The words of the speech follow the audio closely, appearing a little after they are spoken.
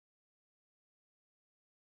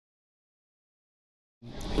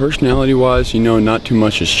Personality-wise, not too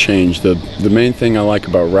much has changed. The main thing I like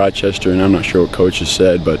about Rochester, and I'm not sure what Coach has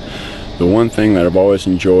said, but the one thing that I've always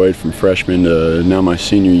enjoyed from freshman to now my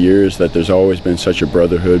senior year is that there's always been such a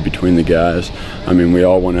brotherhood between the guys. I mean, we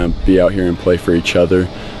all want to be out here and play for each other,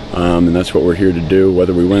 and that's what we're here to do.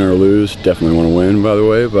 Whether we win or lose, definitely want to win, by the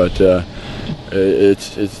way, but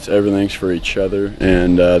it's everything's for each other,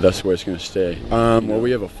 and that's the way it's going to stay. Well,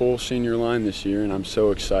 we have a full senior line this year, and I'm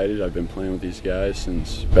so excited. I've been playing with these guys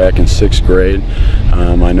since back in 6th grade.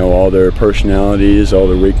 I know all their personalities, all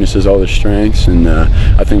their weaknesses, all their strengths, and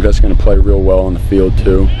I think that's going to play real well on the field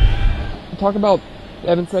too. Talk about,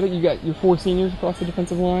 Evan said it, you got your 4 seniors across the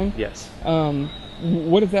defensive line. Yes.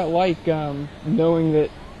 What is that like, knowing that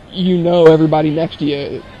everybody next to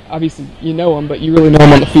you? Obviously, you know them, but you really know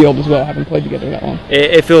them on the field as well, having played together that long.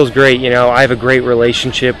 It feels great. I have a great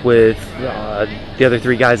relationship with the other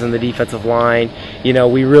 3 guys on the defensive line.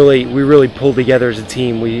 We really pull together as a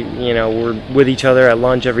team. We're with each other at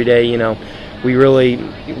lunch every day.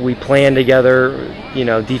 We plan together,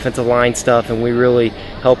 defensive line stuff, and we really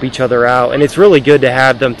help each other out. And it's really good to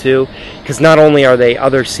have them too, because not only are they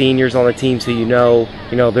other seniors on the team, so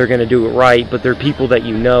they're going to do it right, but they're people that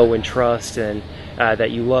you know and trust and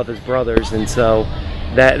that you love as brothers. And so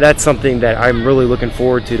that's something that I'm really looking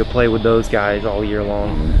forward to play with those guys all year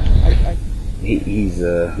long. He's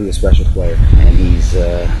a special player, and he's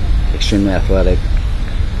extremely athletic,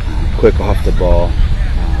 quick off the ball.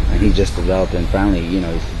 And he just developed, and finally, he's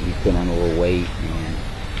put on a little weight, and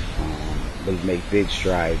but he's made big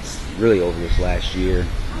strides really over this last year,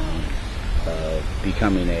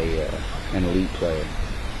 becoming an elite player.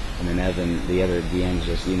 And then Evan, the other DN,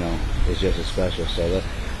 is just as special. So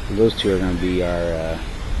those 2 are going to be our.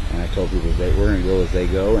 And I told people we're going to go as they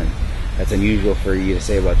go, and that's unusual for you to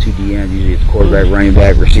say about 2 DNs. Usually it's quarterback, running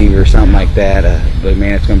back, receiver, something like that. But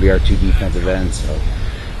man, it's going to be our 2 defensive ends. So.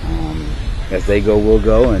 As they go, we'll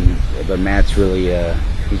go, but Matt's he's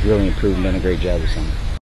really improved and done a great job this summer.